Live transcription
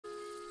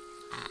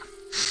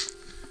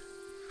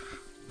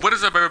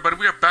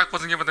back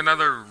once again with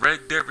another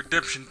Red Dead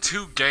Redemption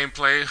 2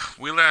 gameplay.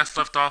 We last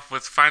left off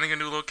with finding a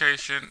new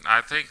location.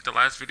 I think the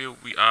last video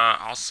we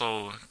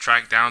also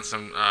tracked down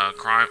some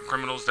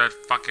criminals that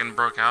fucking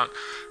broke out.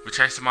 We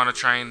chased them on a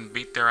train,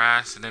 beat their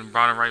ass, and then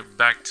brought them right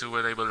back to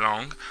where they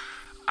belong.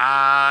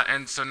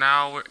 And so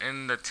now we're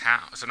in the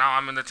town. So now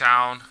I'm in the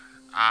town,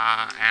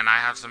 and I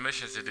have some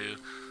missions to do.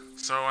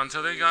 So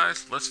until then,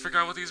 guys, let's figure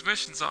out what these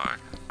missions are.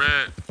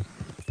 Red.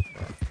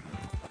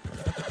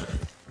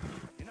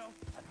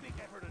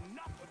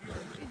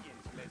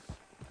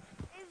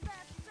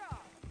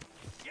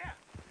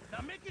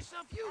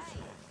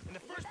 In the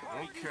first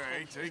part,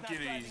 okay, take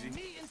it easy.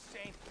 Me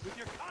insane with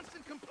your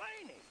constant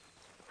complaining.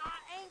 I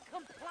ain't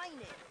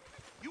complaining.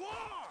 You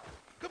are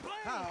complain.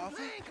 I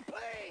ain't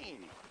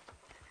complaining.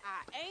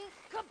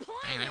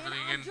 Ain't everything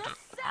I'm in the just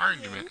saying.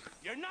 argument.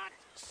 You're not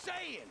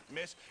saying,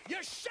 miss.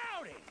 You're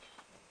shouting.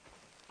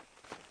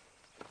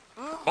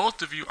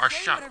 Both of you are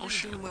shot. Whatever Oh you're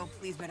shit. doing, Will,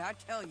 please, but I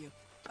tell you,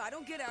 if I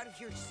don't get out of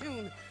here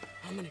soon,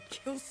 I'm gonna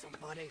kill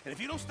somebody. And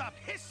if you don't stop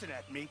hissing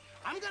at me,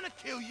 I'm gonna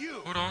kill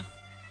you. Hold on.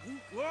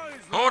 What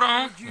is Hold wrong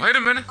on. with you? Wait a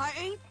minute. I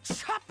ain't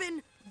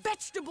chopping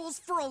vegetables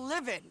for a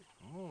living.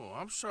 Oh,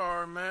 I'm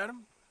sorry,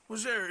 madam.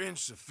 Was there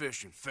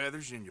insufficient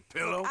feathers in your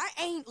pillow? I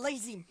ain't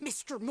lazy,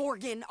 Mr.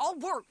 Morgan. I'll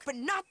work, but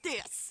not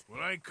this.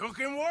 Well, ain't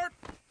cooking work?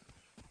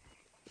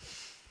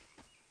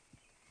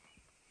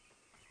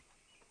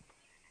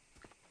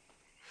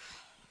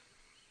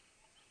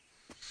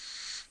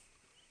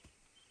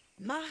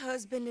 My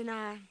husband and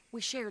I,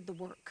 we shared the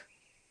work.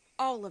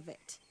 All of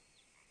it.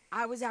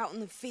 I was out in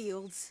the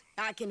fields.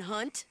 I can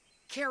hunt,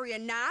 carry a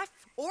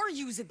knife, or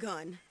use a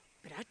gun.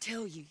 But I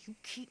tell you, you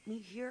keep me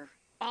here,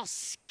 I'll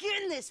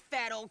skin this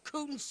fat old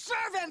coot and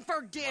serve him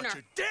for dinner. Watch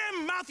your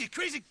damn mouth, you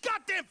crazy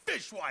goddamn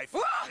fishwife.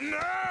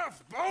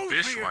 Enough, both of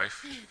you.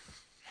 Fishwife.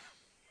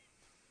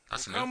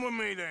 That's Come new. with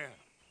me, then.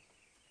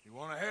 You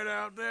want to head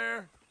out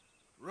there,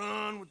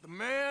 run with the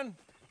men?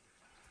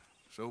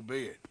 So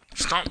be it.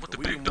 Stomp with But the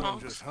we big didn't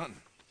want dogs. just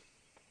hunting.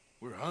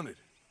 We're hunted.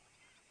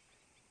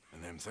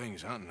 And them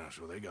things hunting us,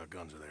 well, they got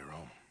guns of their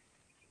own.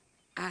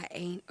 I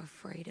ain't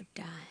afraid of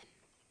dying.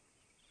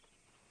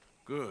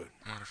 Good.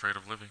 I'm not afraid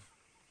of living.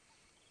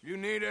 You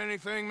need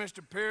anything, Mr.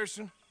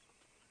 Pearson?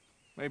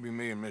 Maybe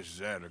me and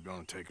Mrs. Adler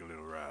gonna take a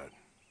little ride.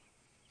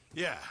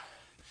 Yeah,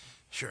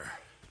 sure.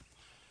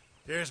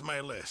 Here's my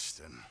list,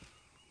 and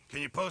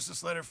can you post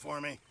this letter for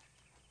me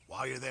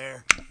while you're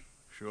there?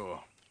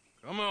 Sure.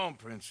 Come on,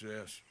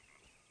 princess.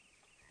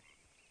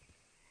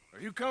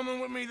 Are you coming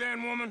with me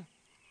then, woman?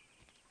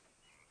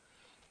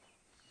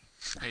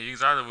 Hey, you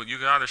can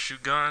either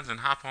shoot guns and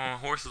hop on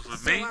horses with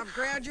So me, I've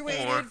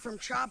graduated or from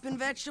chopping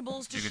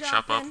vegetables to you can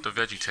shopping. chop up the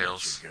Veggie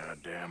Tales.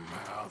 Goddamn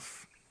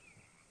mouth.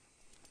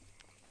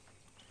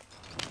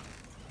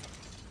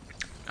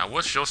 Now,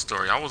 what's your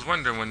story? I was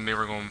wondering when they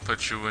were going to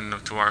put you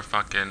into our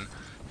fucking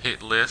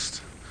hit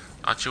list.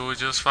 Thought you were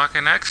just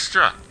fucking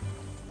extra.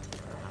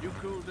 You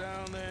cool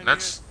down there?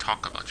 Let's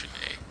talk about you,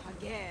 Nate.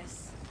 I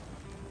guess.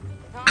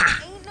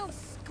 I ain't no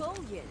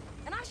scullion,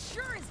 and I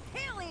sure as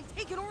hell ain't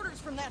taking orders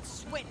from that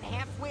sweating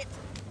half-wit.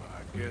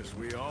 I guess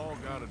we all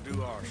gotta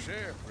do our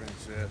share,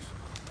 princess.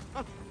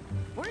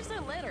 Where's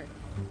that letter?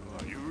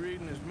 Are you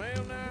reading his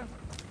mail now?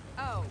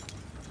 Oh,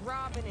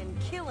 robbing and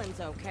killing's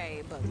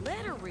okay, but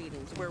letter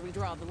reading's where we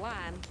draw the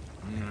line.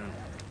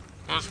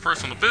 Well, it's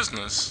personal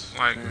business.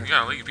 Like, you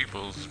gotta leave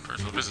people's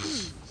personal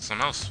business.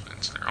 Someone else,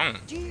 it's their own.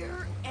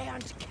 Dear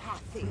Aunt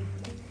Kathy,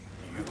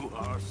 You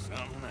are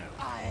something else.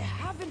 I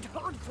haven't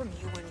heard from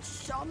you in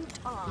some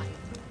time,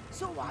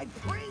 so I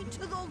pray to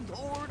the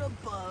Lord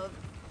above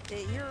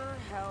that your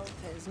health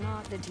has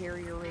not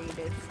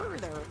deteriorated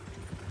further.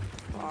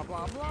 Blah,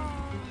 blah, blah.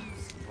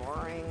 It's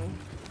boring.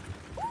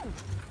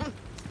 Ooh.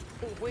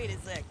 Wait a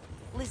sec.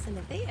 Listen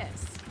to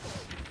this.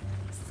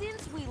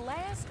 Since we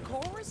last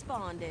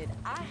corresponded,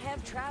 I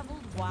have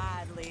traveled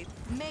widely,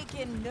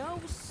 making no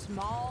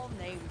small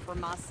name for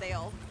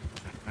myself.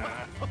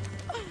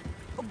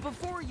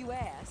 Before you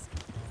ask,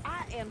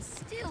 I am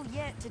still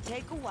yet to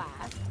take a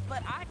wife,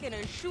 but I can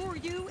assure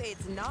you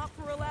it's not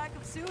for a lack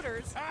of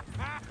suitors.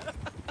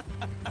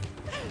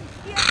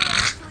 He hasn't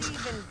actually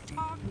even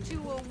talked to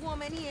a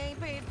woman he ain't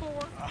paid for.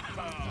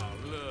 Oh,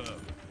 look.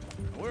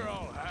 We're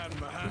all hiding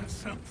behind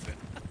something.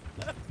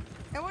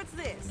 And what's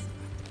this?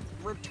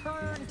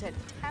 Return to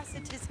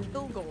Tacitus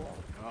Kilgore.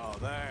 Oh,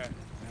 that.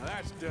 Now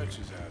that's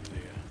Dutch's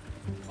idea.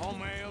 All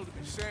mail to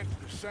be sent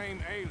to the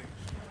same alias.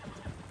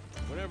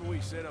 Whenever we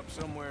set up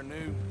somewhere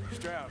new,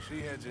 Strauss,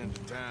 he heads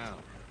into town.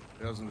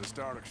 Tells them to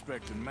start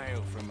expecting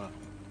mail from a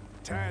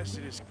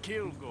Tacitus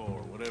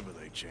Kilgore, whatever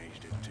they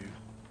changed it to.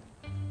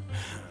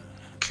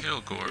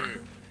 Kilgore.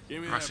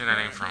 Give me Where I seen that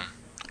name pen. from?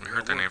 We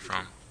heard that name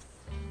from.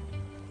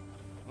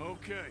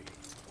 Okay,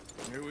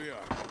 here we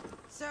are.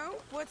 So,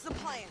 what's the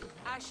plan?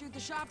 I shoot the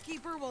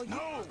shopkeeper while you...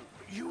 No,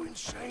 you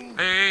insane.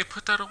 Hey,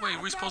 put that away.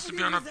 We're supposed to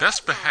be on our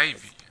best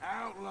behavior.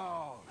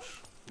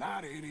 Outlaws,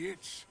 not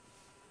idiots.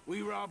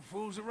 We rob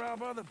fools that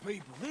rob other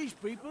people. These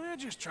people, they're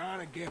just trying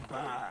to get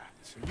by.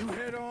 So you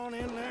head on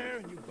in there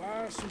and you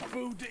buy us some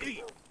food to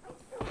eat.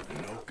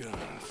 And no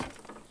guns.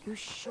 You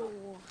sure?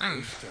 Dang.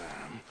 This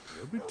time,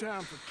 there'll be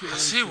time for killing. I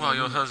see why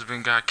your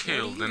husband got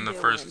killed you in the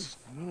doing? first.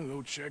 I'm gonna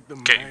go check the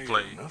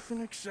Gameplay. mail.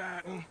 Nothing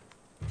exciting.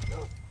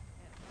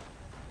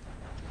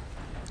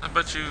 I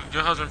bet you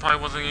your husband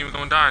probably wasn't even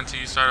gonna die until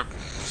you started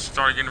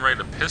getting ready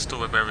to pistol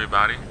whip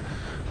everybody.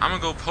 I'm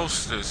gonna go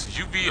post this.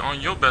 You be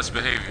on your best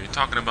behavior.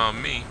 Talking about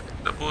me.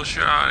 The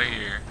bullshit out of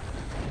here.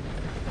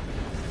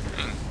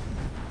 Dang.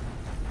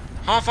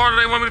 How far do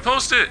they want me to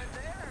post it?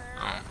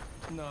 Oh.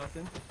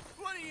 Nothing.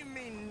 What do you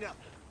mean, nothing?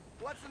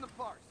 What's in the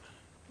parcel?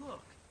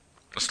 Look.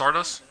 The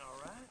Stardust? All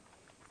right.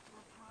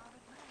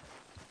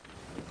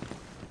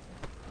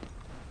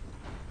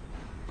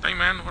 Hey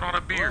man, with all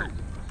that beard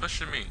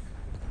pushing me.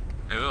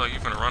 It look like you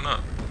finna run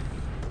up.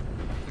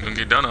 You gonna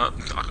get done up.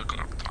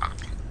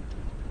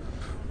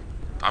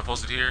 I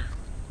posted here.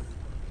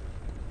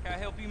 Can I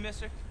help you,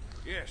 mister?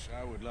 Yes,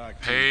 I would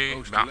like to Pay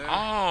post a bounty. letter.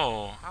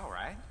 Oh, All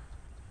right.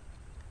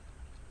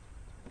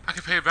 I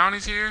can pay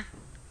bounties here.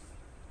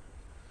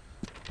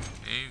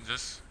 Hey,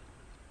 just.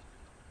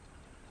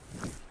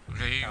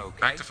 Okay, Okay.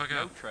 back the fuck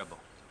No up. trouble.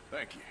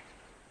 Thank you.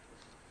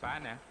 Bye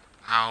now.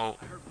 How?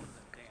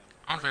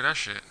 I don't pay that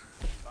shit.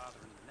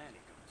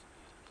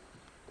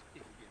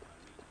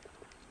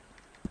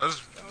 I'm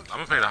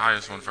gonna pay the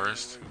highest one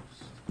first.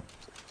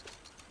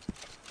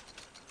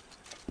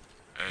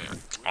 Hey.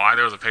 Oh,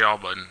 there was a pay all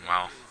button.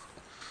 Wow.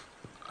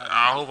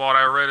 I hope all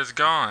that red is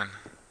gone.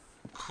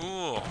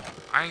 Cool.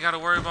 I ain't gotta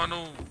worry about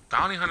no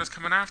bounty hunters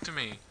coming after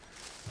me.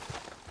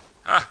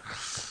 Ah,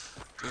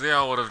 cause they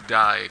all would have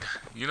died.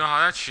 You know how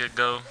that shit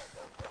go.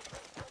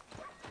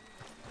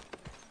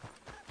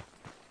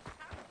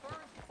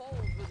 First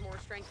Foles with more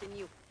strength than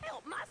you.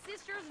 Hell, my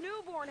sister's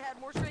newborn had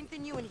more strength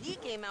than you, and he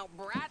came out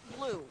bright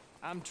blue.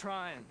 I'm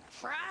trying.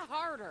 Try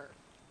harder.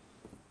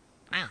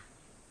 Man,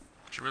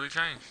 she really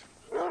changed.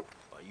 Oh,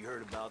 you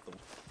heard about the...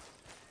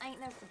 Ain't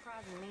no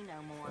surprising me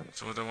no more.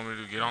 So what they want me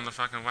to do? Get on the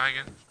fucking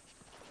wagon?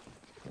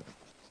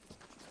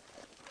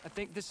 I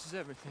think this is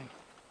everything.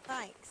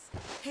 Thanks.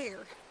 Here,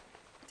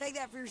 take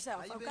that for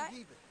yourself,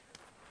 okay?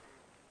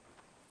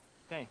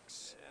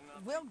 Thanks.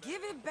 Well,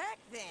 give it back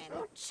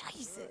then.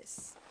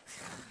 Jesus.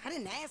 I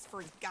didn't ask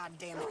for his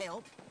goddamn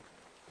help.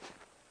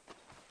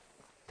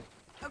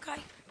 Okay,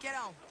 get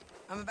on.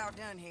 I'm about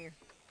done here.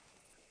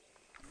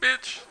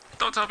 Bitch,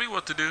 don't tell me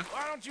what to do.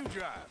 Why don't you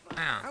drive?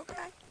 Yeah.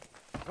 Okay.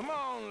 Come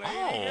on, lady.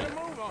 Oh. Get a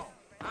move on.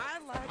 I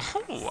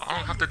like Oh, I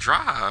don't have to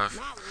drive.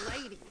 not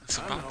lady. It's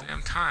I about know.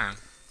 damn time.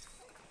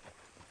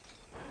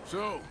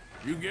 So,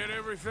 you get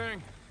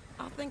everything?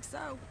 I think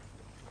so.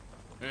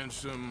 And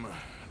some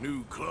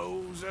new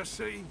clothes, I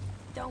see?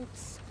 Don't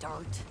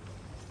start.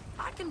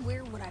 I can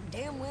wear what I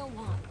damn well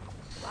want.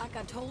 Like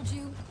I told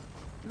you,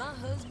 my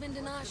husband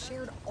and I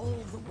shared all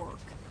the work.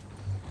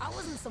 I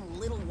wasn't some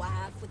little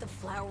wife with a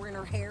flower in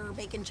her hair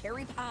baking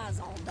cherry pies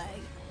all day.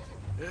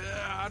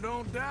 Yeah, I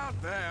don't doubt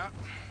that.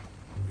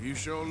 You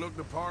sure look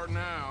the part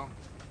now.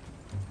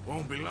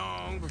 Won't be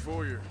long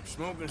before you're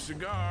smoking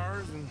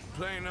cigars and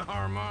playing the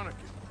harmonica.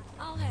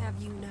 I'll have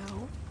you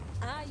know,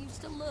 I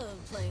used to love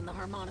playing the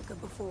harmonica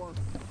before.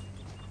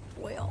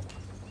 Well,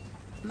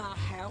 my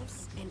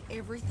house and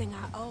everything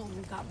I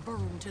own got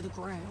burned to the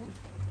ground.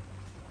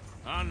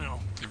 I know.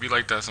 You be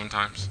like that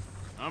sometimes.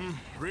 I'm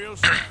real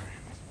sorry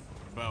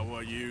about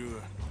what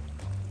you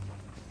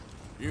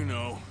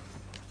know.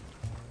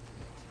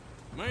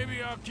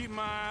 Maybe I'll keep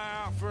my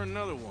eye out for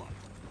another one.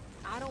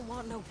 I don't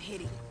want no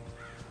pity.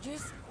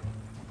 Just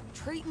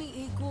treat me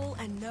equal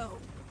and know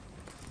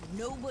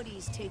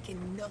nobody's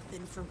taking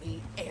nothing from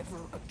me ever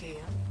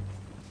again.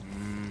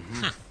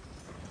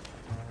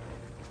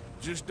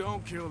 Just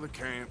don't kill the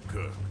camp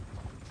cook.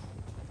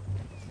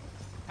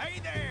 Hey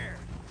there!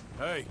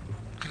 Hey,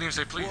 Can you even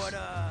say please?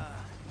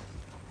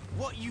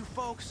 What you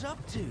folks up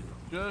to?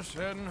 just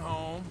heading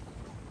home.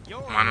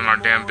 You're Minding in our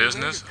the damn more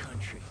business. river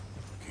country.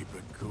 Keep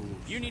it cool.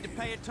 You need to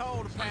pay a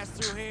toll to pass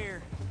through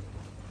here.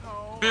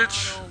 Oh,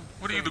 Bitch, I don't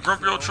what are you, the think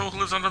grumpy old so. troll who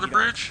lives under the You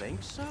don't bridge?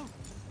 think so?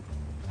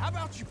 How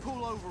about you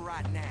pull over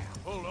right now?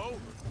 Pull over.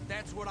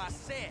 That's what I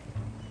said.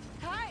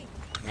 Hey!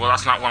 Well,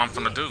 that's not what I'm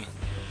gonna do.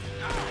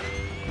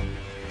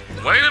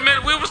 Wait a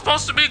minute, we were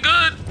supposed to be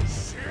good.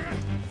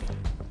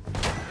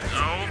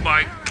 Oh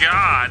my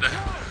god.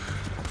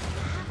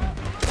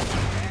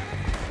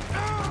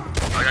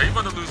 Like, are you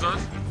about to lose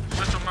us?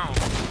 Shut your mouth.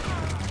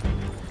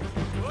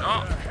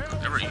 Oh,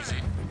 they were easy.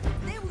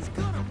 They was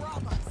gonna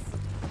rob us.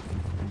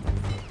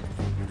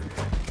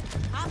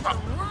 I'm gonna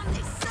run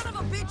this son of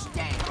a bitch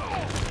down.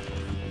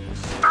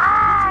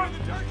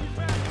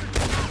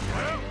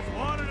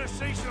 Wanted to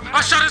see some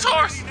I shot his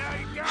horse. Now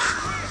you got it.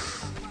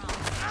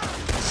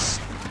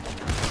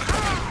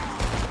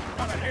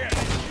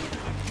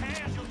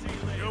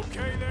 You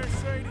okay there,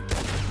 Sadie? You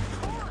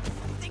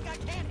think I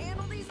can't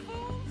handle these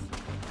fools?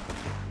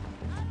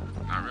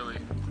 Not really.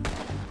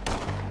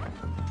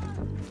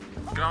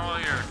 Get out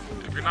of here.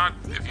 If you're not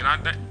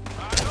that,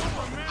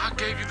 I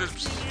gave you the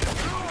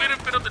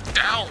benefit of the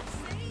doubt.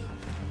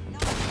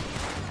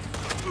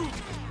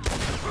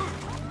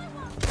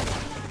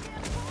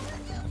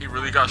 He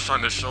really got shot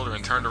in his shoulder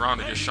and turned around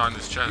to get shot in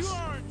his chest. You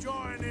aren't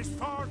enjoying this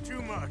far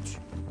too much.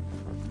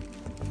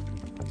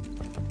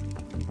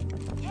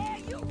 Yeah,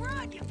 you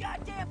run, you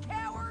goddamn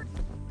coward!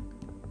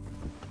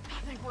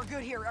 I think we're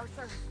good here,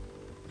 Arthur.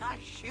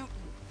 Nice shooting.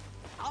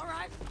 All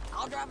right,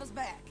 I'll drive us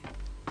back.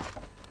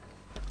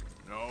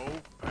 No,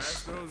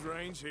 pass those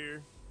reins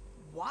here.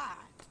 Why?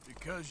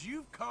 Because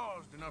you've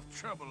caused enough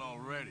trouble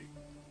already.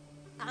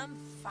 I'm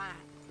fine.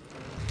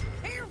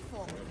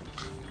 Careful!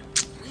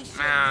 We should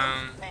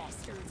Man. those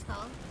bastards,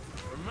 huh?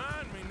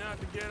 Remind me not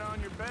to get on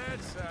your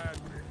bad side.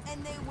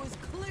 And they was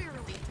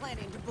clearly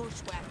planning to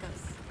bushwhack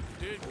us.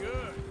 Did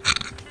good.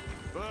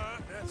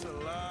 But that's a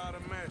lot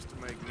of mess to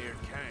make near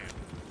camp.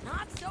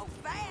 Not so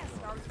fast,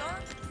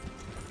 Arthur.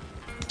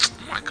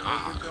 Oh my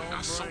god. Don't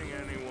That's so... bring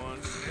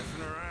anyone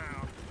sniffing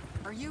around.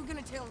 Are you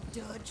gonna tell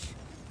Dutch?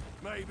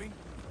 Maybe.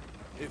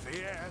 If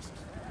he asks.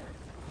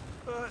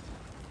 But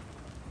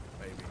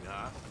maybe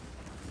not.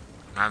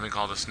 I haven't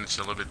called a snitch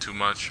a little bit too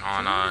much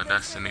on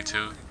Destiny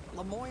 2.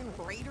 Lemoyne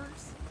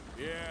Raiders?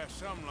 Yeah,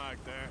 something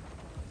like that.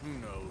 Who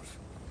knows?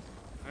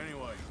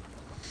 Anyway,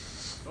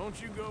 don't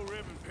you go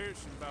ribbing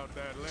Pearson about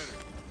that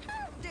letter.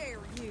 How dare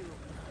you?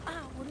 I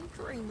wouldn't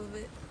dream of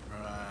it.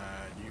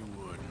 Right, you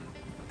wouldn't.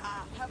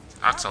 I have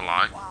That's a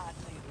lie. traveled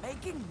widely,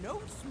 making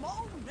no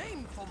small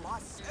name for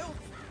myself.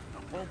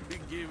 I won't be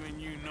giving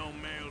you no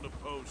mail to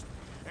post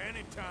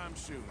anytime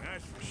soon,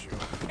 that's for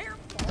sure.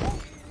 Careful!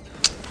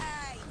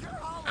 Hey, you're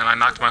all And I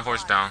knocked over my the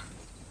horse place. down.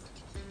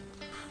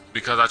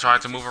 Because I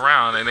tried to move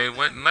around and they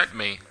wouldn't let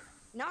me.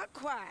 Not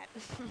quite.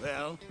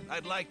 Well,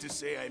 I'd like to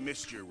say I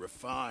missed your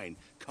refined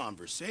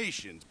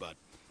conversations, but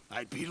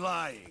I'd be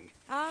lying.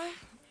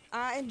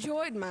 I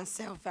enjoyed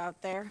myself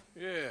out there.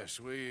 Yes,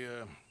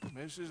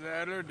 Mrs.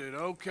 Adler did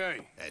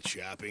okay. At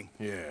shopping?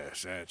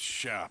 Yes, that's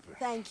shopping.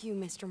 Thank you,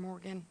 Mr.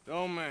 Morgan.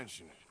 Don't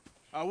mention it.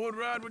 I would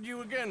ride with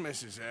you again,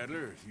 Mrs.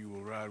 Adler, if you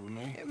will ride with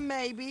me.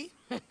 Maybe.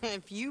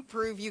 If you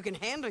prove you can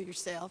handle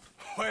yourself.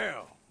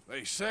 Well,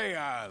 they say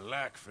I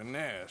lack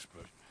finesse,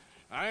 but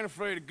I ain't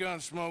afraid of gun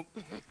smoke.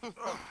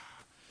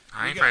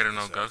 I ain't You got afraid of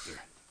no this, ghosts.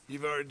 Arthur.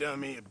 You've already done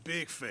me a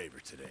big favor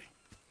today.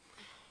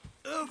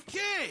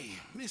 Okay,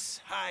 Miss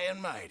High and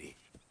Mighty.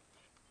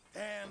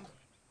 And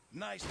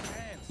nice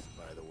pants,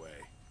 by the way.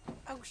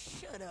 Oh,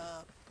 shut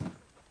up.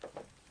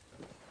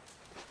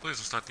 Please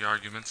don't start the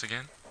arguments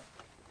again.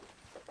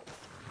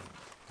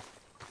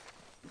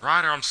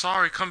 Ryder, I'm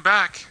sorry. Come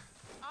back.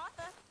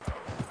 Arthur.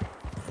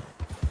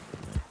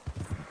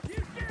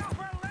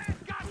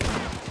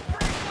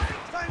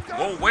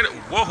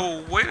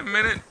 Wait a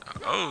minute.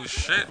 Oh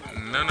shit.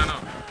 No.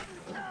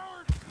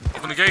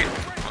 Open the gate.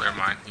 Oh, never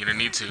mind. You didn't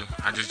need to.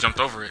 I just jumped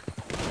over it.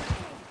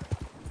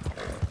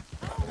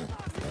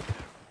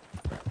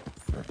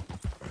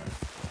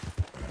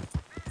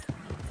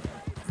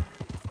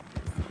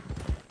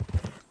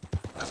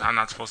 Cause I'm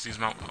not supposed to use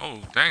my. Oh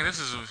dang, this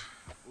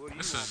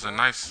is a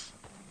nice.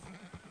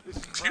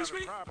 Excuse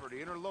me?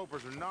 Property.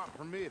 Interlopers are not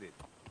permitted.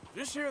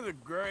 This here the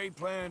Gray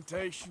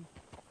plantation?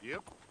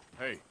 Yep.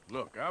 Hey,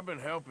 look, I've been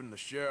helping the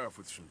sheriff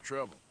with some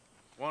trouble.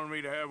 Wanted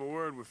me to have a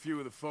word with a few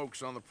of the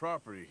folks on the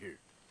property here.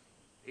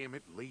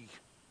 Emmett Lee.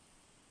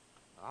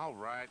 All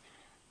right.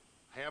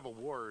 Have a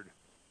word.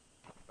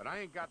 But I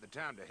ain't got the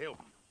time to help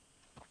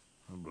you.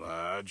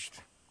 Obliged.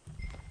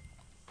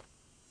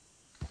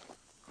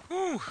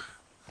 Whew.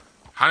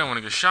 I didn't want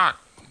to get shot.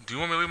 Do you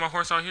want me to leave my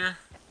horse out here?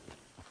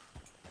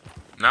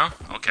 No?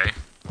 Okay.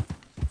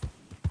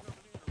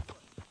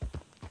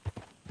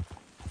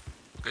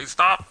 Okay,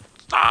 stop!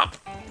 Stop!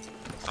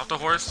 Stop the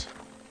horse.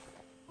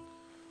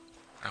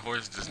 That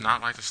horse does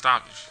not like to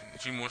stop.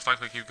 You most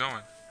likely keep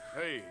going.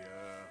 Hey,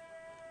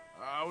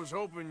 I was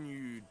hoping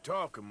you'd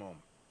talk a moment.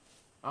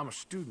 I'm a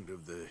student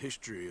of the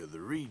history of the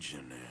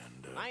region,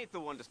 and, I ain't the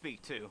one to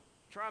speak to.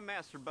 Try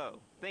Master Bo.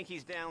 Think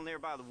he's down there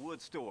by the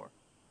wood store.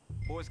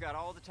 Boy's got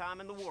all the time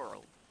in the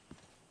world.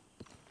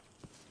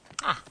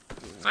 Ah,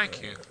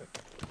 thank you.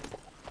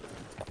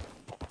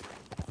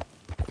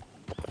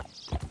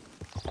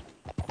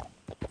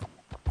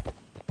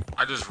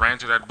 I just ran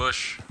through that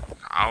bush.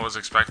 I was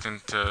expecting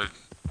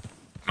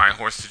my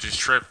horse to just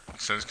trip,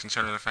 since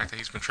considering the fact that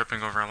he's been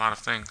tripping over a lot of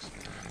things.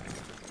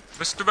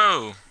 Mr.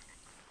 Bo,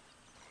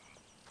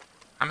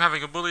 I'm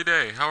having a bully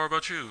day. How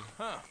about you?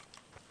 Huh.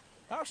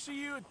 I'll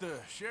see you at the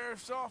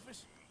sheriff's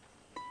office.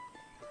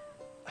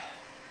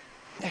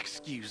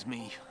 Excuse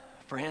me,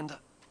 friend.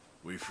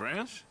 We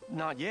friends?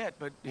 Not yet,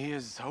 but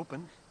here's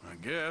hoping. I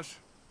guess.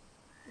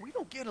 We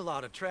don't get a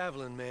lot of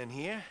traveling men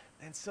here,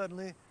 and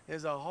suddenly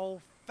there's a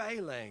whole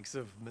phalanx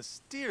of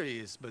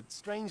mysterious but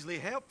strangely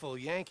helpful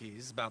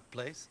Yankees about the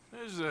place.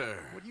 Is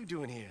there? What are you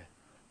doing here?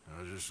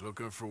 I was just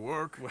looking for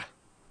work. Well,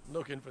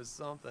 looking for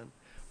something.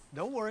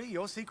 Don't worry,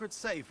 your secret's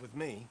safe with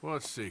me.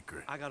 What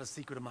secret? I got a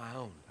secret of my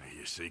own. Are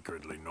you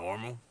secretly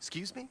normal?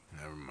 Excuse me?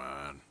 Never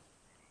mind.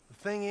 The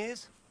thing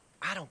is,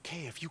 I don't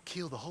care if you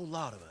kill the whole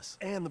lot of us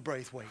and the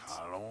Braithwaites.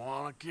 I don't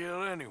want to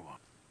kill anyone.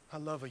 I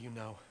love her, you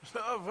know.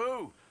 Love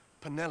who?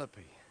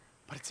 Penelope.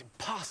 But it's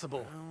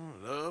impossible.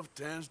 Well, love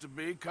tends to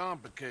be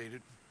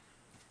complicated.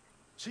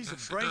 She's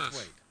Yes, a it does.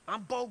 Braithwaite.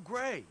 I'm Bo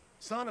Gray.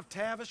 Son of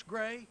Tavish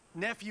Gray,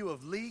 nephew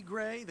of Lee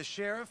Gray, the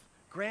sheriff,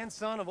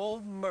 grandson of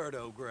old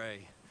Murdo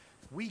Gray.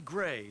 We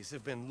Grays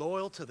have been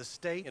loyal to the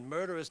state and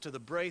murderers to the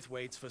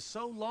Braithwaites for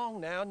so long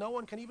now, no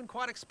one can even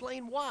quite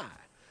explain why.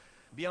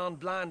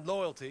 Beyond blind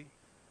loyalty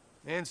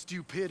and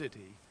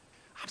stupidity,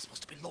 I'm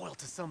supposed to be loyal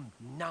to some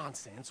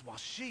nonsense while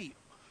she's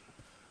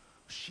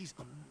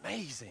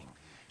amazing.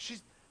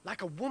 She's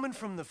like a woman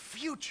from the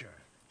future.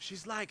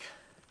 She's like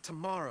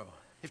tomorrow,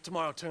 if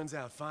tomorrow turns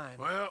out fine.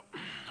 Well,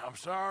 I'm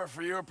sorry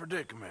for your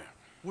predicament.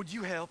 Would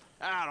you help?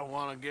 I don't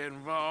want to get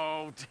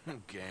involved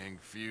in gang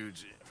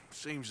feuds. It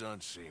seems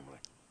unseemly.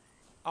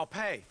 I'll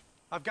pay.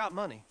 I've got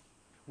money.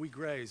 We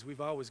Grays,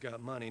 we've always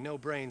got money. No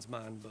brains,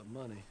 mind, but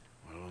money.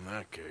 Well, in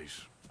that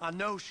case... I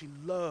know she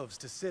loves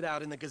to sit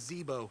out in the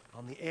gazebo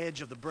on the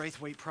edge of the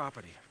Braithwaite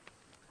property.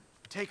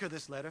 Take her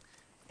this letter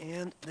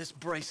and this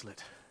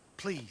bracelet,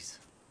 please.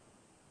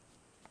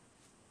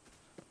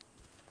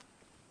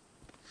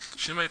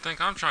 She may think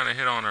I'm trying to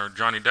hit on her,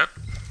 Johnny Depp.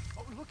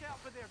 Oh, look out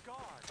for their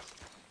guards.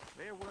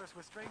 They're worse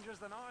with strangers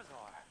than ours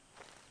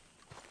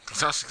are.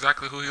 That's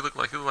exactly who he looked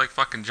like. He looked like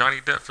fucking Johnny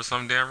Depp for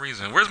some damn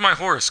reason. Where's my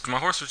horse? My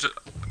horse was just...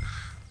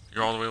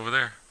 You're all the way over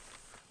there.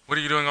 What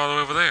are you doing all the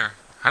way over there?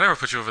 I never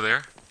put you over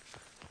there.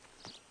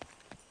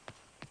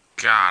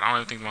 God, I don't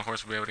even think my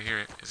horse will be able to hear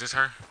it. Is this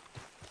her?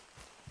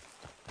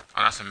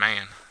 Oh, that's a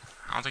man.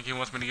 I don't think he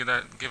wants me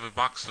to give a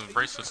box of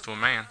bracelets to a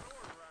man.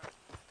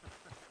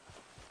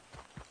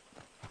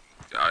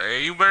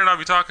 Hey, you better not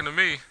be talking to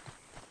me.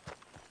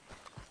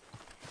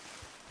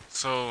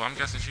 So, I'm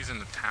guessing she's in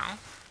the town?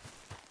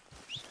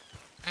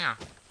 Damn,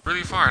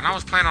 really far. And I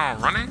was planning on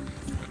running?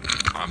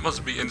 I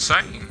must be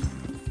insane.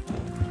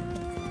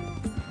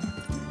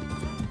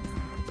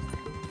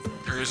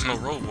 There is no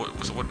road.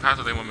 What path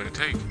do they want me to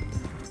take?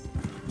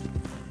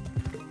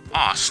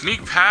 Aw,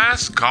 sneak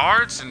past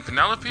guards and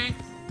Penelope?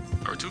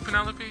 Or to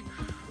Penelope?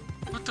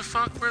 What the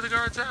fuck? Where are the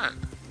guards at?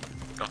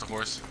 Get off the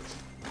horse.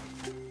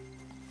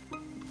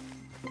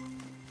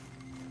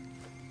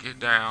 Get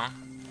down.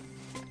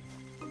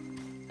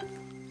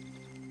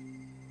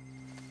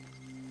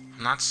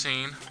 I'm not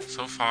seen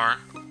so far.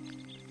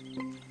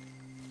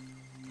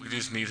 We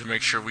just need to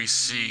make sure we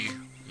see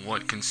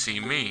what can see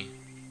me.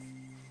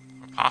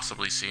 Or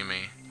possibly see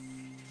me.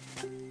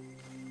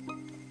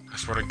 I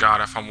swear to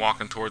God, if I'm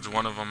walking towards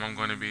one of them, I'm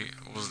going to be...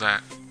 What was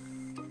that?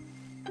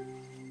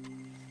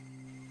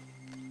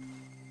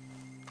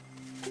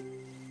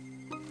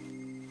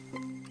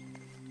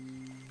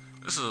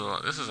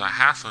 This is a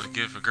hassle to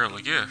give a girl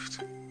a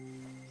gift.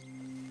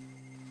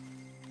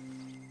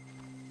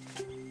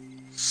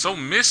 So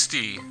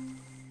misty.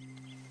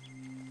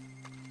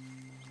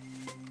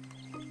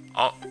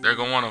 Oh, there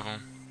go one of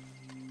them.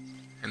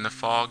 In the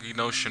foggy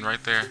notion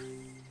right there.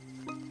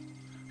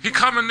 He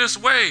coming this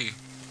way.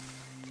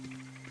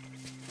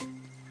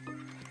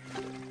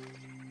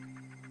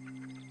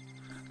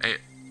 Hey,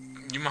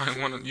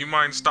 you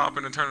mind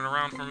stopping and turning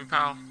around for me,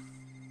 pal?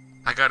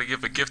 I gotta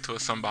give a gift to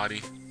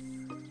somebody.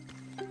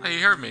 Hey,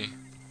 you heard me.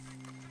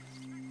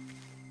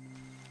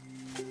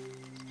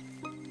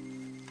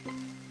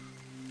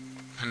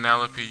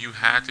 Penelope, you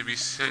had to be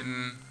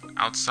sitting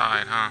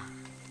outside, huh?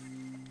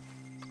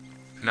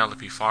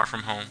 Penelope, far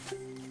from home.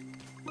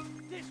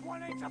 This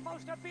one ain't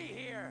supposed to be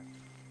here.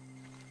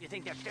 You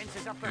think that fence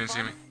is up for You didn't see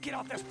fun? me. Get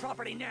off this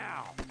property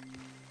now.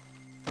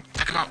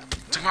 Take him out!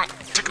 Take him out!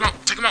 Take him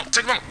out! Take him out!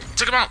 Take him out!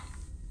 Take him out!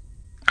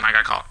 And I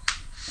got caught.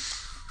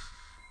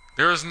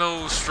 There is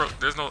no stroke.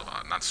 There's no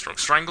not stroke.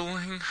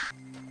 Strangling.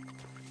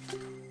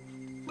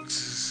 This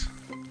is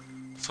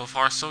so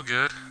far so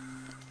good.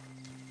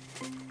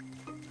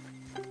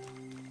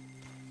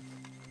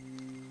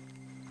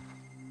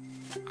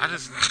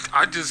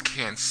 I just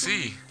can't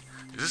see.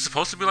 Is this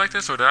supposed to be like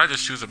this, or did I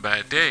just choose a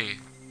bad day?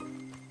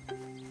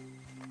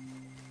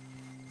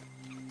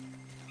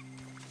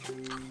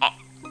 Oh,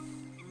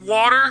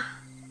 water?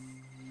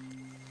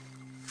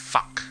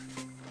 Fuck.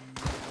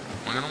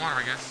 Went in the water,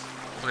 I guess.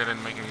 Hopefully I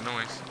didn't make any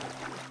noise.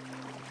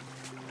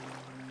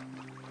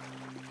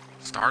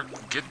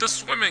 Get the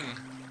swimming.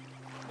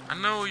 I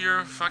know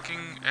you're fucking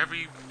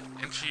every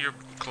inch of your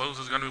clothes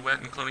is gonna be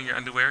wet, including your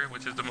underwear,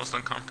 which is the most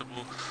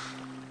uncomfortable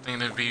thing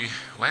to be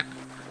wet.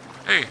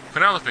 Hey,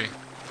 Penelope.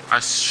 I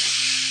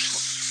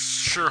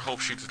sure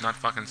hope she does not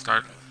fucking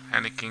start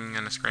panicking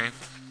and scream.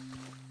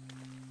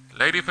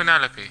 Lady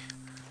Penelope,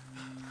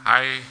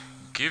 I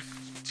give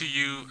to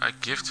you a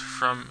gift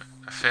from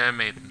a fair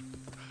maiden.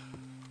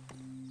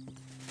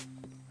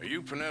 Are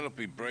you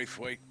Penelope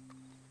Braithwaite?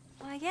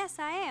 Why, yes,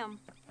 I am.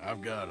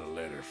 I've got a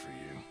letter for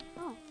you.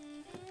 Oh.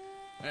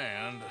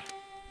 And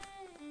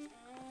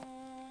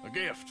a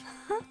gift.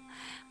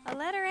 A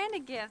letter and a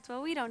gift.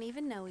 Well, we don't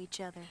even know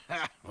each other.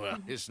 Well,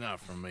 it's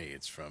not from me.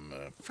 It's from,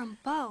 From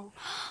Beau.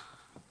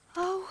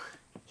 Oh,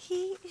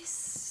 he is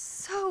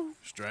so...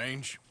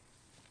 Strange?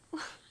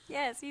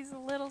 Yes, he's a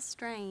little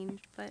strange,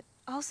 but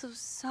also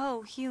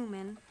so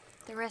human.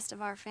 The rest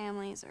of our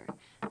families are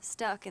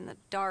stuck in the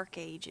Dark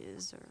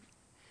Ages, or,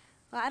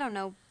 well, I don't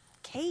know,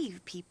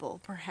 cave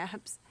people,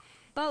 perhaps.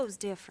 Beau's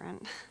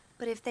different.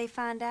 But if they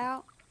find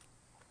out,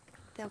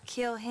 they'll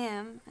kill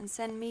him and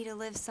send me to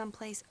live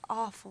someplace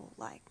awful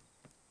like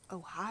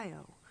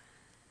Ohio.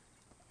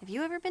 Have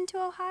you ever been to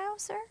Ohio,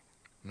 sir?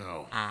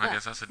 No. I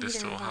guess that's a diss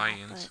to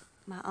Ohioans.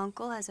 But my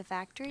uncle has a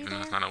factory Even there.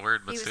 though it's not a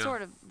word, but he was still.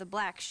 sort of the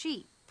black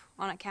sheep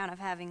on account of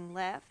having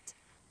left.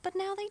 But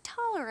now they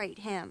tolerate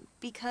him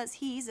because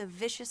he's a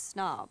vicious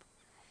snob.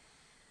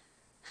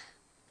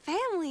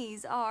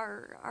 Families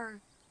are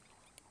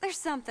there's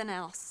something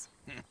else.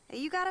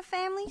 You got a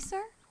family,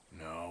 sir?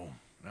 No,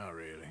 not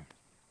really.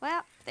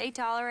 Well, they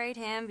tolerate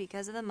him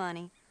because of the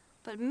money.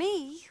 But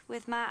me,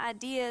 with my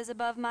ideas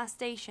above my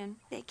station,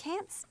 they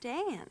can't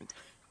stand.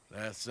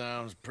 That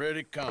sounds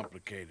pretty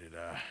complicated.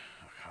 I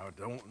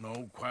don't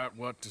know quite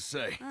what to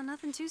say. Well,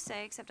 nothing to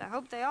say, except I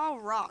hope they all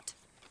rot.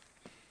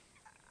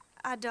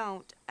 I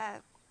don't,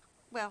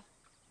 well,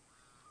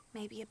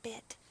 maybe a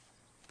bit.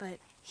 But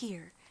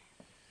here,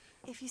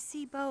 if you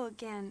see Beau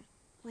again,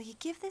 will you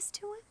give this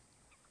to him?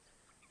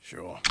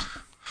 Sure.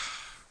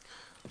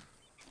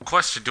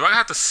 Question, do I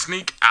have to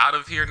sneak out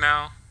of here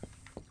now?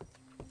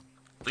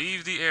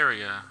 Leave the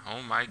area.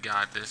 Oh my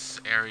god, this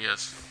area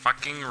is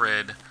fucking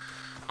red.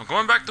 I'm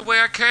going back the way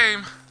I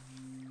came.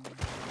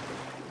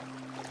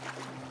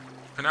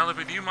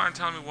 Penelope, do you mind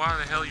telling me why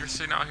the hell you're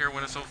sitting out here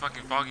when it's so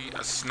fucking foggy?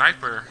 A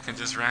sniper can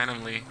just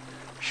randomly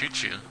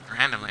shoot you.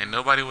 Randomly, and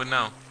nobody would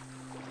know.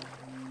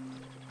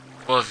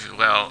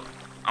 Well,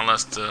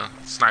 unless the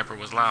sniper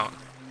was loud.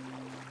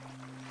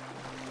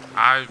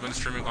 I've been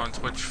streaming on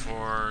Twitch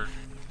for,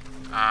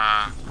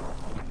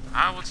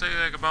 I would say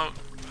like about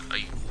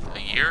a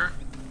year.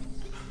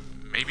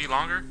 Maybe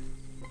longer.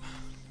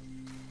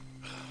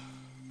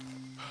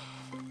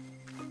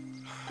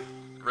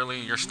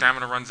 Really, your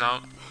stamina runs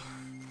out?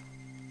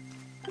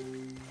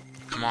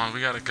 Come on,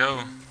 we gotta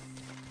go.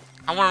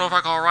 I wanna know if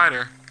I call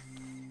Ryder.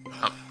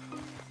 Oh,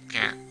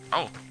 can't.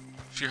 Oh,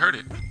 she heard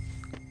it.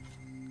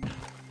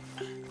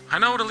 I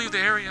know to leave the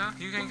area.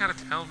 You ain't gotta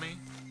tell me.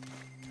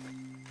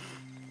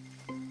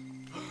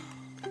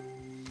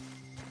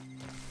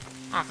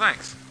 Oh,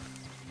 thanks.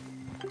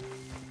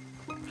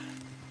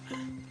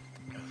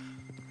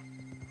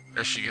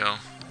 There she go.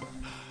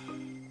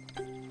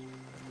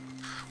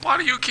 Why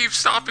do you keep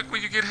stopping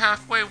when you get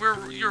halfway?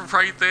 You're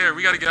right there.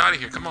 We gotta get out of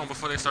here. Come on,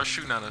 before they start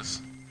shooting at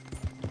us.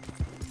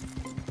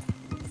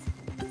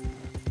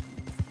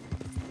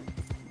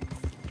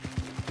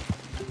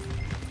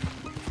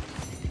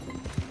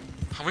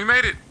 Oh, we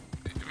made it.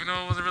 Even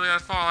though it wasn't really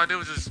that far, all I did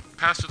was just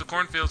pass through the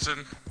cornfields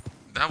and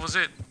that was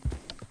it.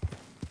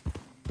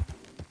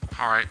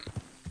 Alright.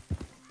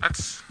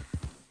 That's...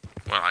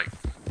 well, like...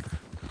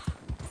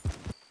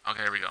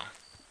 okay, here we go.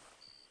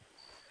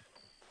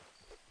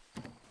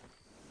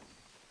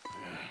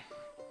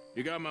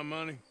 You got my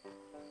money?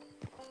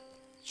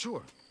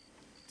 Sure.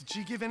 Did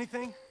she give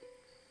anything?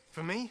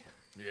 For me?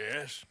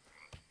 Yes.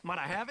 Might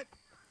I have it?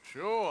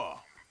 Sure.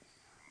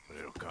 But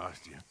it'll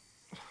cost you.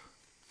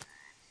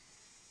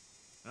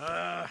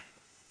 I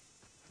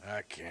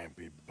can't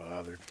be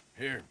bothered.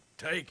 Here,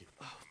 take it.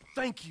 Oh,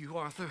 thank you,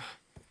 Arthur.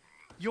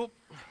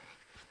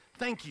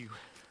 Thank you.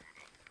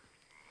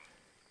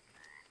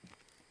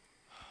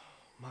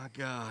 My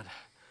God.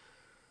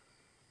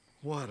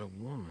 What a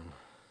woman.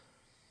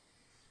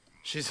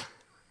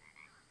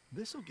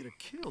 This'll get her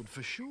killed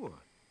for sure.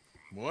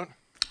 What?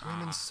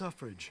 Women's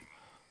suffrage.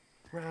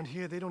 Around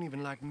here, they don't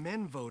even like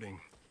men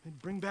voting. They'd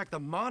bring back the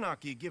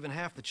monarchy given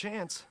half the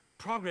chance.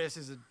 Progress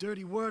is a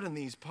dirty word in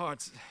these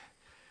parts.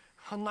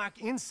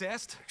 Unlike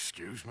incest.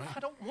 Excuse me? I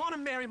don't want to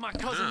marry my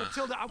cousin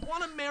Matilda. I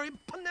want to marry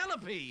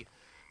Penelope.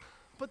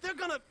 But they'll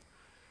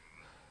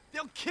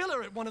kill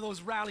her at one of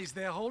those rallies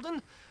they're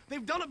holding.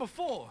 They've done it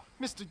before.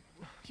 Mister,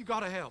 you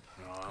gotta help.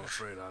 No, I'm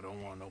afraid I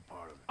don't want no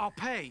part of it. I'll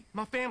pay.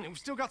 My family, we've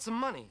still got some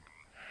money.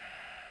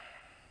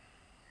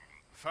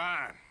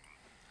 Fine.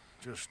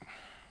 Just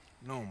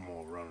no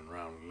more running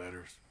around with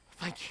letters.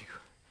 Thank you.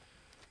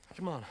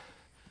 Come on.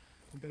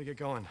 We better get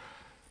going.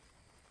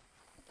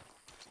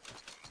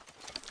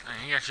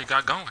 He actually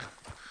got going.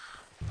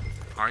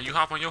 Alright, you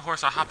hop on your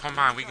horse, I'll hop on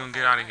mine. We gonna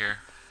get out of here.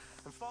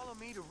 And follow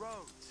me to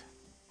Rhodes.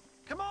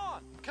 Come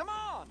on! Come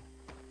on!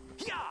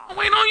 Yeah! I'm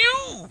waiting on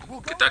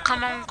you! Get that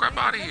come on crap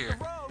out of here.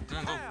 Come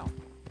on, go.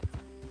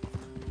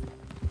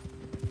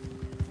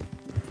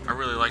 I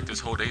really like this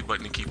hold A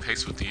button to keep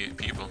pace with the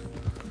people.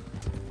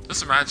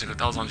 Just imagine if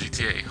that was on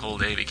GTA,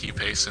 hold A to keep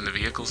pace in the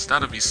vehicles.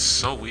 That'd be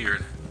so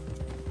weird.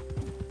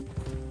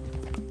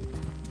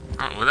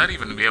 Would that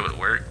even be able to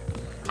work?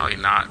 Probably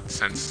not,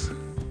 since...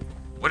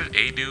 what did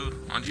A do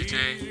on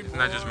GTA? Isn't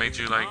that just made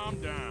you, like,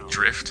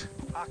 drift?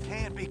 I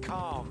can't be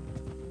calm.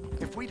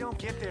 If we don't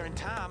get there in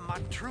time, my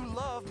true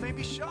love may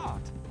be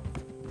shot.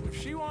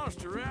 If she wants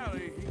to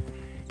rally,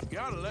 you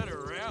gotta let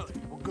her rally.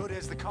 Well, good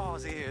as the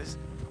cause is,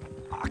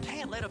 I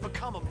can't let her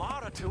become a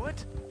martyr to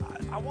it.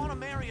 I want to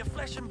marry a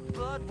flesh and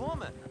blood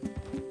woman,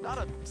 not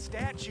a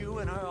statue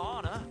in her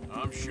honor.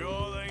 I'm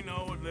sure they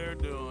know what they're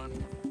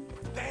doing.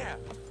 There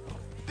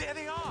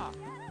they are.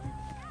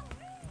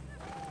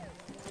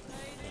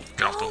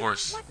 Get off the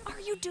horse. What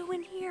are you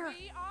doing here?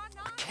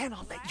 I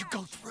cannot let you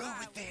go through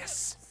with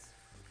this.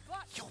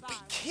 You'll be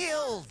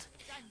killed.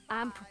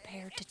 I'm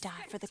prepared to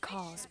die for the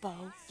cause, Bo.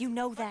 You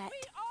know that.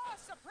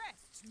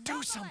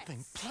 Do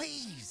something,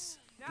 please.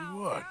 Do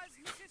what?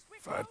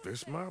 Fight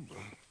this mob?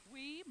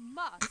 We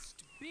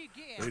must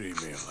begin. They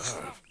need me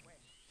alive.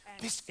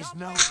 This is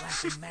no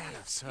laughing matter,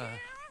 sir.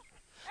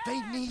 They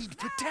need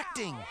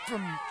protecting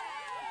from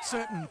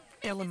certain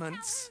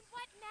elements.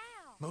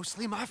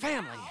 Mostly my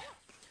family.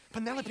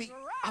 Penelope,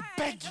 I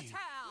beg you.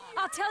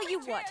 I'll tell you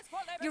what.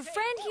 Your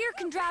friend here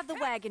can drive the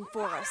wagon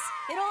for us.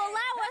 It'll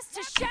allow us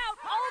to shout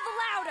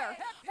all the louder.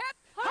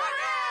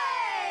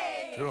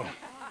 Hooray! Sure.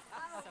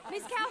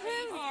 Miss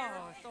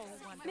Calhoun.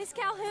 Miss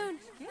Calhoun.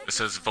 It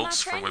says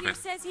votes for My friend women.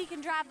 here says he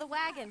can drive the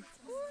wagon.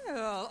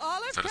 Well,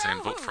 Olive Instead of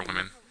saying vote for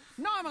women.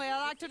 Normally I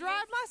like to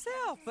drive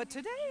myself, but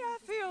today I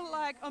feel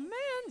like a man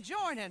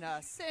joining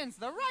us sends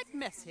the right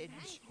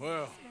message.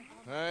 Well,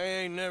 I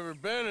ain't never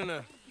been in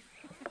a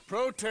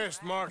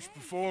protest march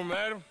before,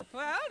 madam.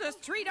 Well,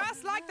 just treat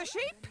us like the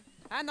sheep,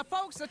 and the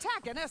folks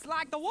attacking us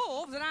like the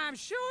wolves, and I'm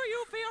sure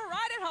you feel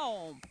right at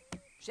home.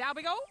 Shall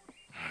we go?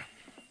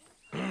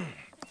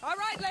 All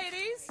right,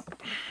 ladies.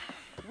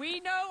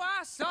 We know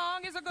our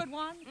song is a good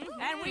one,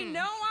 and we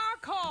know our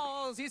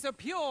cause is a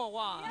pure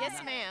one.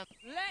 Yes, ma'am.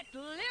 Let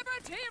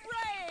liberty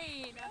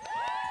reign.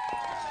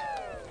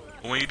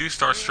 When you do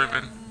start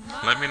stripping,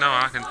 let me know.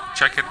 I can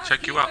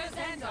check you out.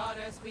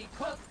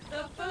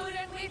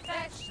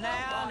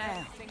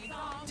 Now,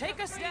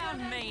 take us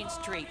down Main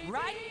Street,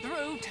 right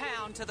through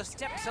town to the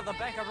steps of the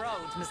Bank of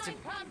Roads, Mr.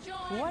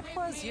 What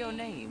was your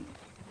name?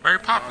 Mary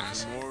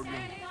Poppins.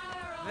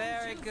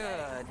 Very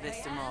good,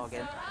 Mr.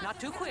 Morgan. Not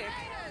too quick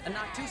and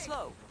not too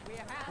slow.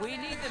 We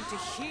need them to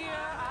hear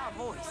our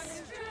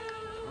voice.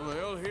 Well,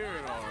 they'll hear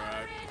it all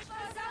right.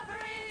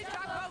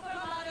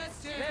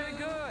 Very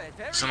good.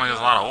 Very Seems like there's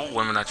a lot of old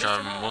women that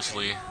y'all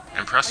mostly Are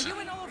impressive. you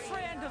an old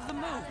friend of the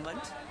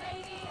movement?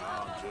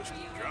 I'm just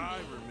a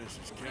driver,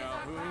 Mrs.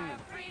 Calhoun,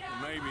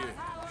 and maybe a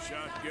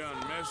shotgun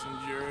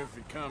messenger if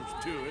it comes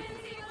to it.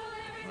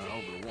 I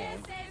hope it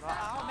won't. Well,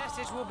 our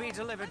message will be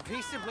delivered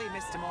peaceably,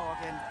 Mr.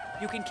 Morgan.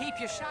 You can keep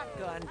your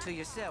shotgun to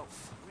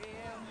yourself.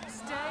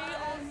 Stay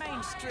on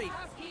Main Street.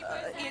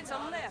 It's a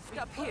left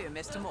up here,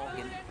 Mr.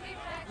 Morgan.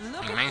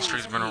 Look Main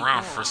Street's been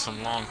around for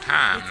some long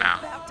time now.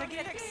 It's about to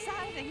get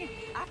exciting.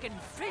 I can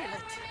feel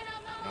it.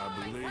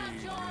 I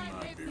believe you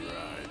might be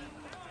right.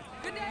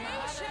 Good day,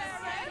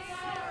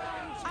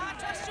 Sheriff. I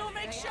trust you'll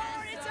make sure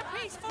it's a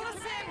peaceful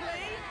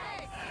assembly.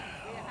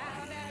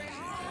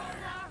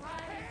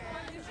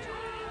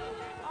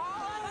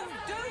 Oh,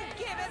 do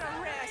give it a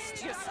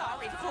rest, you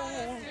sorry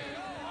fool.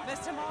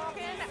 Mr.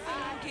 Morgan, I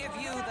give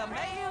you the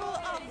male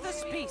of the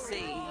species.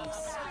 Yeah,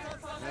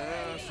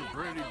 that's a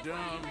pretty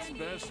dumb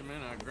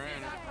specimen, I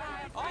grant it.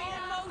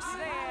 Almost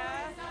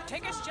there.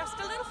 Take us just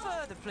a little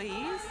further,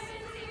 please.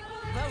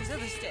 Those are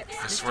the steps.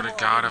 I Mr. swear to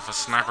Morgan. God, if a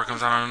sniper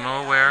comes out of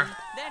nowhere,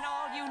 Then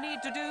all you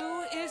need to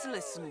do is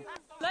listen.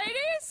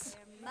 Ladies,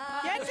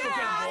 get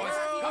down.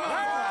 Come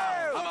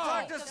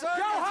on! Go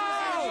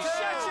home!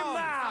 Shut your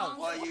mouth!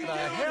 What are you doing? The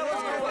hell is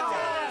going on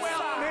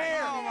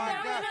here? Oh my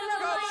God!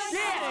 Go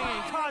shit!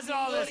 Cause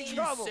all this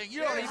trouble. You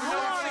don't even know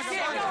what's going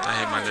on. I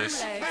hate Mondays.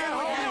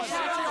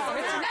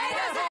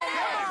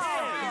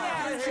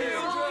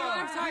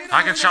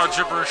 I can shout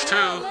gibberish too.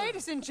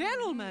 Ladies and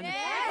gentlemen,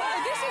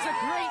 this is a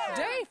great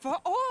day for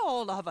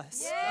all of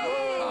us.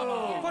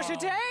 For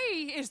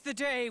today is the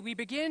day we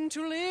begin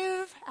to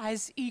live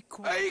as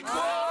equals.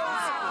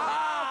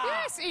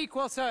 Yes,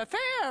 equal, sir.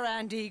 Fair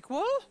and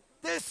equal.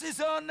 This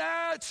is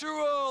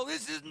unnatural.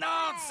 This is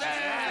nonsense.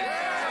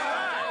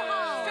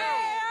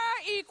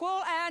 Fair,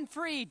 equal, and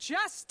free,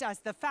 just as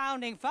the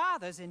Founding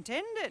Fathers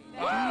intended.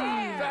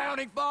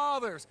 Founding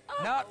fathers,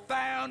 not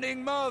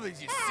founding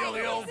mothers, you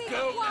silly old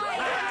goat.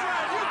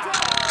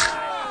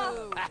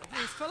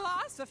 His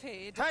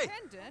philosophy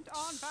dependent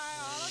on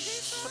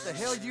biology. What the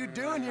hell you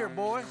doing here,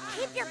 boy?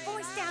 Keep your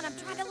voice down. I'm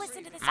trying to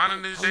listen to this.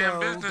 Minding his damn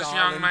business, young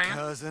darling man.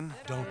 cousin.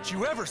 Don't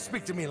you ever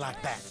speak to me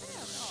like that.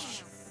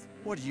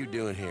 What are you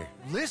doing here?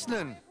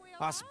 Listening,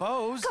 I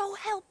suppose. Go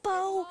help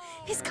Bo.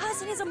 His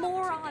cousin is a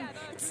moron.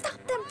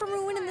 Stop them from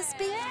ruining the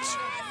speech.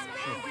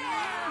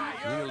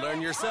 You need to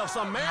learn yourself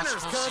some manners,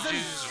 Supposed to cousin.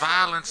 use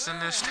violence in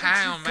this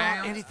town, You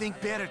got man. anything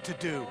better to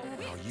do?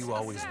 Oh, you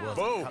always was.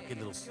 Bo, a cocky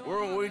little...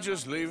 weren't we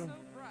just leaving?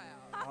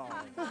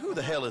 Who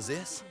the hell is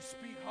this?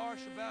 Speak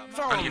harsh about my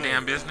None of your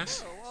damn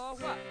business.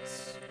 what?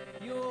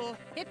 You'll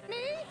hit me?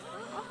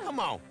 Come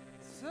on.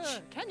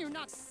 Sir, can you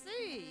not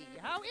see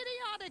how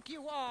idiotic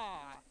you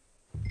are?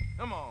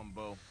 Come on,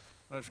 Bo.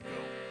 Let's go.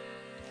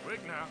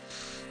 Quick now.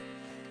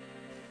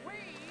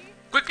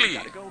 Quickly,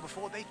 Gotta go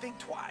before they think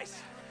twice.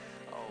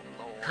 Oh,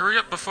 Lord. hurry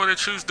up before they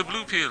choose the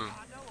blue pill.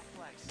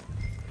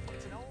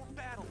 It's an old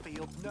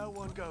battlefield no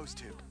one goes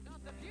to.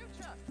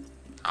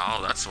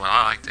 Oh, that's what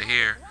I like to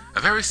hear. A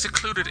very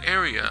secluded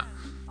area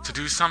to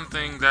do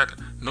something that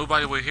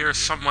nobody will hear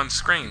someone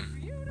scream.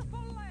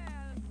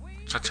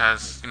 Such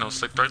as, you know,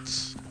 slit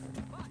throats.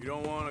 You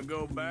don't want to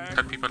go back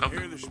Cut people and open.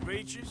 hear the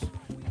speeches?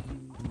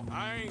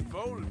 I ain't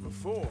voted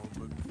before,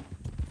 but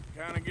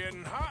kind of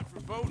getting hot for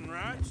voting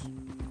rights.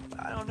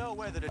 I don't know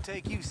whether to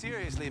take you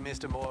seriously,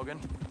 Mr. Morgan.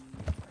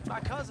 My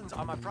cousins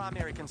are my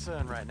primary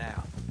concern right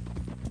now.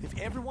 If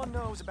everyone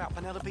knows about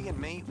Penelope and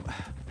me...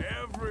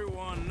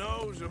 Everyone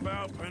knows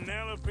about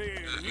Penelope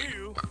and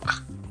you.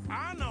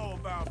 I know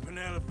about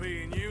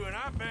Penelope and you, and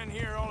I've been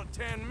here all of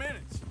 10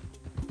 minutes.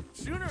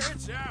 Sooner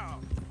it's out,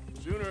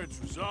 sooner it's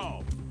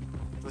resolved.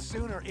 The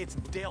sooner it's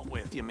dealt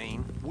with, you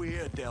mean?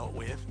 We're dealt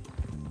with.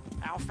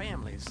 Our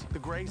families, the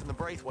Grays and the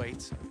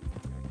Braithwaites,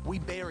 we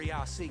bury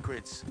our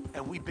secrets,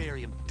 and we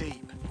bury them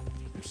deep.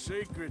 Your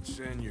secrets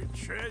and your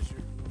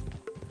treasure.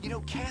 You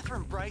know,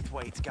 Catherine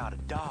Braithwaite's got a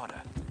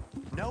daughter.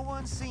 No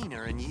one's seen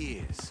her in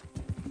years.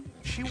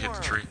 She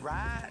weren't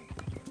right,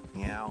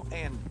 you know,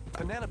 and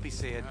Penelope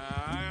said...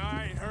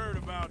 I ain't heard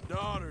about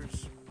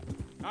daughters.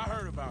 I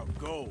heard about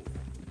gold.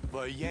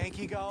 But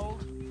Yankee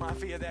gold? I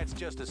fear that's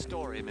just a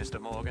story,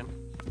 Mr. Morgan.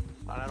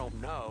 I don't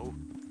know.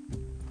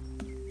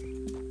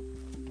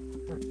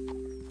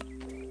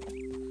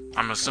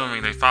 I'm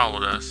assuming they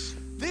followed us.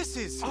 This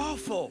is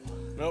awful.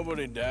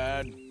 Nobody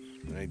died.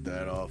 Ain't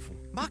that awful?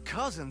 My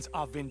cousins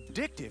are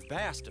vindictive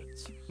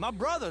bastards. My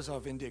brothers are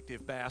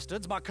vindictive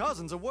bastards. My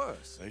cousins are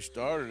worse. They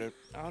started it.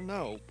 I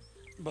know,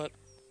 but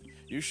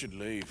you should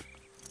leave.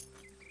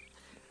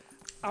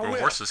 I will.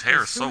 Horse's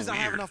hair is so as soon as I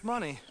have weird. enough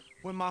money.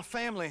 When my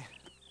family,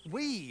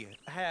 we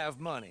have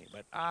money,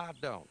 but I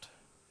don't.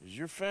 Is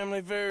your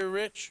family very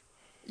rich?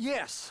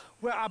 Yes.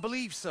 Well, I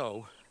believe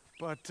so,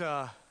 but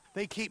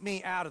they keep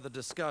me out of the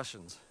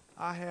discussions.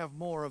 I have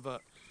more of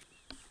a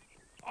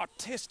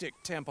artistic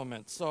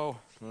temperament, so...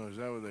 Oh, is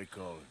that what they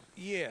call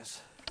it?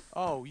 Yes.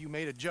 Oh, you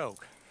made a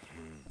joke.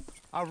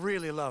 I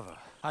really love her.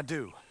 I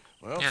do.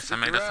 Well, yes, I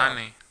made it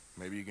funny.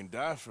 Maybe you can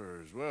die for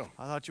her as well.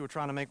 I thought you were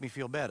trying to make me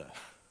feel better.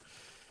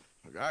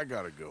 Look, I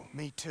gotta go.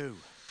 Me too.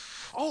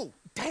 Oh,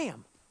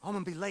 damn! I'm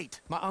gonna be late.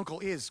 My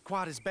uncle is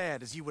quite as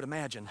bad as you would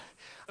imagine.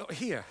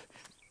 Here,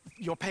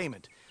 your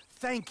payment.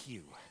 Thank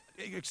you.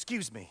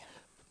 Excuse me.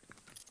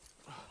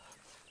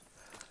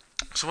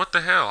 So what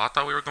the hell? I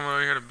thought we were coming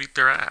over here to beat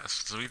their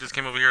ass. So we just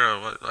came over here to,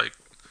 what, like,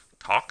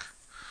 talk?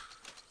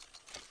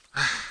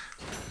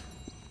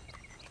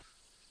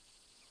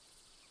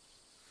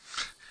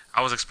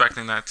 I was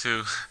expecting that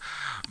too.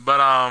 But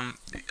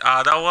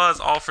that was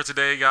all for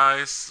today,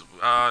 guys.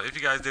 If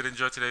you guys did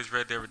enjoy today's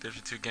Red Dead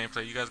Redemption 2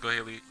 gameplay, you guys go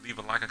ahead and leave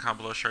a like and comment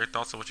below, share your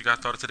thoughts on what you guys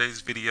thought of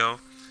today's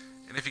video.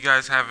 And if you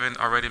guys haven't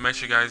already, make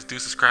sure you guys do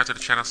subscribe to the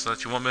channel so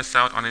that you won't miss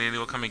out on any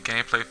new upcoming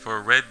gameplay for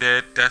Red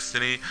Dead,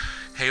 Destiny,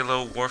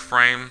 Halo,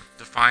 Warframe,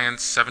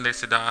 Defiance, 7 Days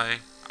to Die,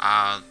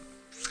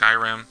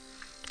 Skyrim,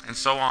 and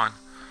so on.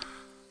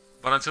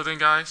 But until then,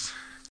 guys,